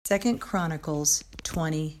2 Chronicles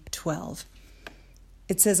 20:12.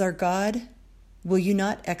 It says, "Our God, will you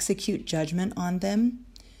not execute judgment on them?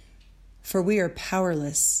 For we are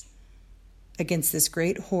powerless against this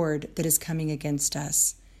great horde that is coming against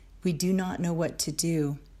us. We do not know what to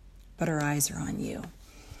do, but our eyes are on you."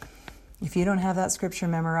 If you don't have that scripture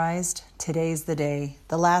memorized, today's the day.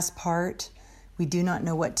 The last part, we do not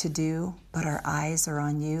know what to do, but our eyes are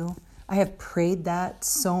on you. I have prayed that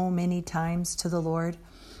so many times to the Lord.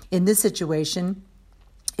 In this situation,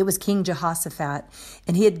 it was King Jehoshaphat,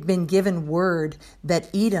 and he had been given word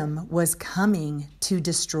that Edom was coming to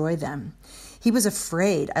destroy them. He was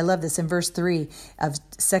afraid. I love this in verse 3 of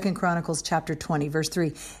 2 Chronicles chapter 20, verse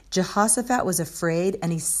 3. Jehoshaphat was afraid,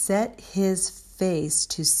 and he set his face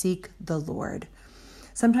to seek the Lord.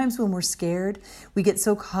 Sometimes when we're scared, we get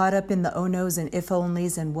so caught up in the oh-no's and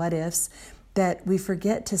if-onlys and what-ifs that we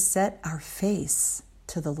forget to set our face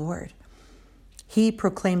to the Lord. He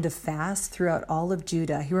proclaimed a fast throughout all of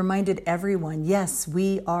Judah. He reminded everyone, yes,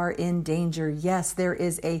 we are in danger. Yes, there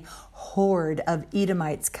is a horde of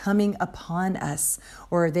Edomites coming upon us.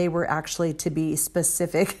 Or they were actually, to be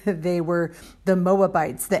specific, they were the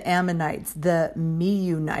Moabites, the Ammonites, the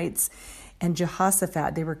Meunites, and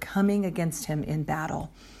Jehoshaphat. They were coming against him in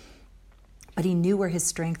battle. But he knew where his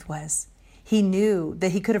strength was. He knew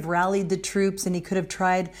that he could have rallied the troops and he could have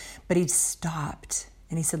tried, but he stopped.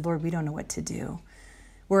 And he said, "Lord, we don't know what to do.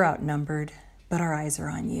 We're outnumbered, but our eyes are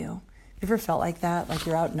on you." You ever felt like that? Like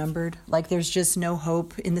you're outnumbered? Like there's just no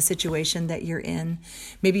hope in the situation that you're in?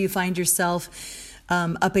 Maybe you find yourself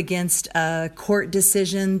up against a court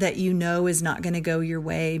decision that you know is not going to go your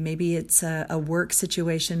way. Maybe it's a work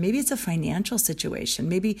situation. Maybe it's a financial situation.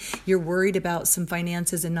 Maybe you're worried about some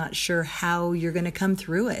finances and not sure how you're going to come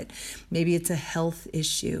through it. Maybe it's a health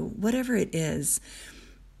issue. Whatever it is,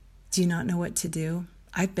 do you not know what to do?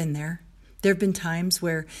 I've been there. There have been times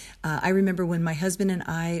where I remember when my husband and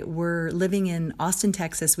I were living in Austin,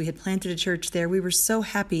 Texas. We had planted a church there. We were so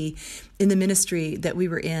happy in the ministry that we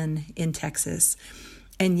were in Texas.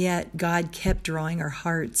 And yet God kept drawing our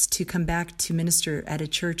hearts to come back to minister at a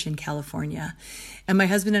church in California. And my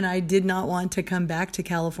husband and I did not want to come back to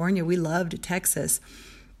California. We loved Texas.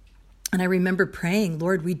 And I remember praying,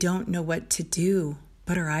 "Lord, we don't know what to do,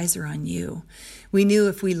 but our eyes are on you." We knew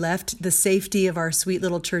if we left the safety of our sweet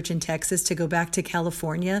little church in Texas to go back to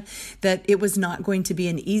California, that it was not going to be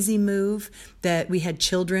an easy move, that we had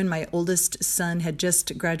children. My oldest son had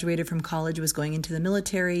just graduated from college, was going into the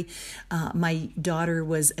military. My daughter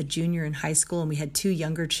was a junior in high school, and we had two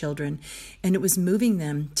younger children. And it was moving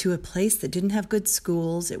them to a place that didn't have good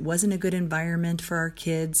schools. It wasn't a good environment for our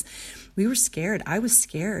kids. We were scared. I was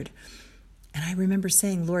scared. And I remember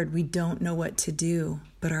saying, "Lord, we don't know what to do,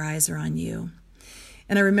 but our eyes are on you."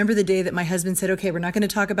 And I remember the day that my husband said, "Okay, we're not going to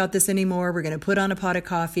talk about this anymore. We're going to put on a pot of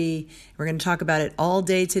coffee. We're going to talk about it all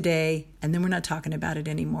day today, and then we're not talking about it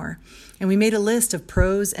anymore." And we made a list of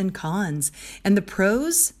pros and cons. And the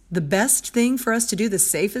pros, the best thing for us to do, the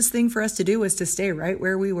safest thing for us to do was to stay right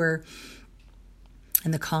where we were.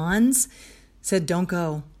 And the cons said, "Don't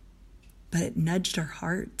go." But it nudged our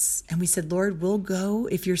hearts. And we said, "Lord, we'll go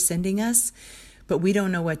if you're sending us, but we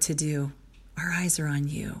don't know what to do. Our eyes are on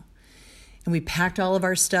you." And we packed all of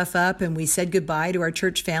our stuff up and we said goodbye to our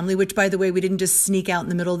church family, which, by the way, we didn't just sneak out in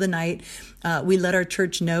the middle of the night. We let our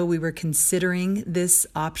church know we were considering this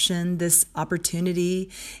option, this opportunity,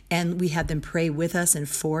 and we had them pray with us and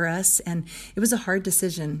for us. And it was a hard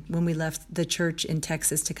decision when we left the church in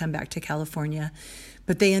Texas to come back to California.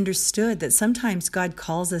 But they understood that sometimes God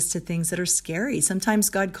calls us to things that are scary. Sometimes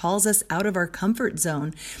God calls us out of our comfort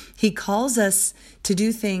zone. He calls us to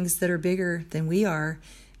do things that are bigger than we are,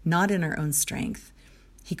 not in our own strength.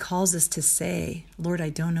 He calls us to say, "Lord, I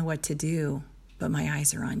don't know what to do, but my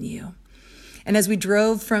eyes are on you." And as we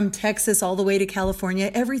drove from Texas all the way to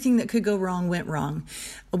California, everything that could go wrong went wrong.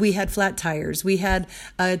 We had flat tires. We had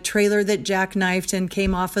a trailer that jackknifed and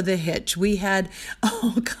came off of the hitch. We had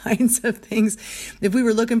all kinds of things. If we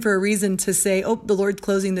were looking for a reason to say, "Oh, the Lord's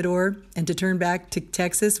closing the door," and to turn back to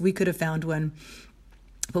Texas, we could have found one.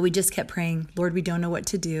 But we just kept praying, "Lord, we don't know what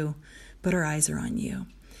to do, but our eyes are on you."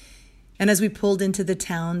 And as we pulled into the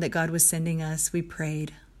town that God was sending us, we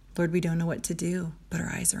prayed, "Lord, we don't know what to do, but our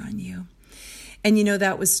eyes are on you." And you know,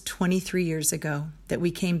 that was 23 years ago that we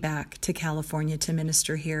came back to California to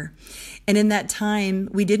minister here. And in that time,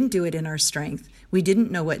 we didn't do it in our strength. We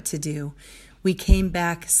didn't know what to do. We came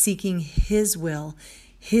back seeking His will,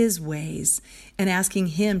 His ways, and asking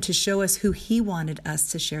Him to show us who He wanted us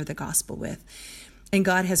to share the gospel with. And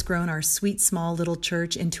God has grown our sweet, small little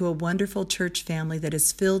church into a wonderful church family that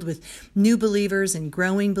is filled with new believers and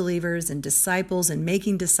growing believers and disciples and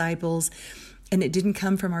making disciples. And it didn't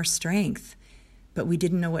come from our strength, but we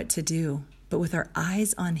didn't know what to do. But with our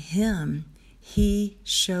eyes on him, he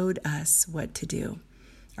showed us what to do.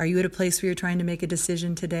 Are you at a place where you're trying to make a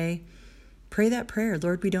decision today? Pray that prayer.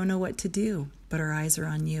 Lord, we don't know what to do, but our eyes are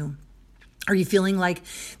on you. Are you feeling like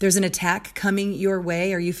there's an attack coming your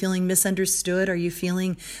way? Are you feeling misunderstood? Are you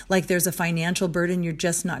feeling like there's a financial burden you're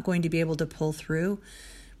just not going to be able to pull through?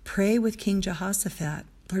 Pray with King Jehoshaphat.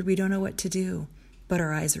 Lord, we don't know what to do, but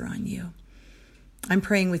our eyes are on you. I'm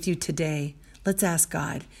praying with you today. Let's ask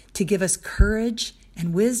God to give us courage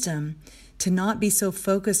and wisdom to not be so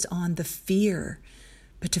focused on the fear,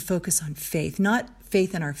 but to focus on faith. Not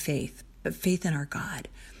faith in our faith, but faith in our God.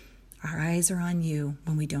 Our eyes are on you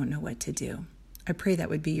when we don't know what to do. I pray that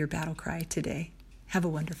would be your battle cry today. Have a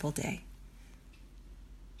wonderful day.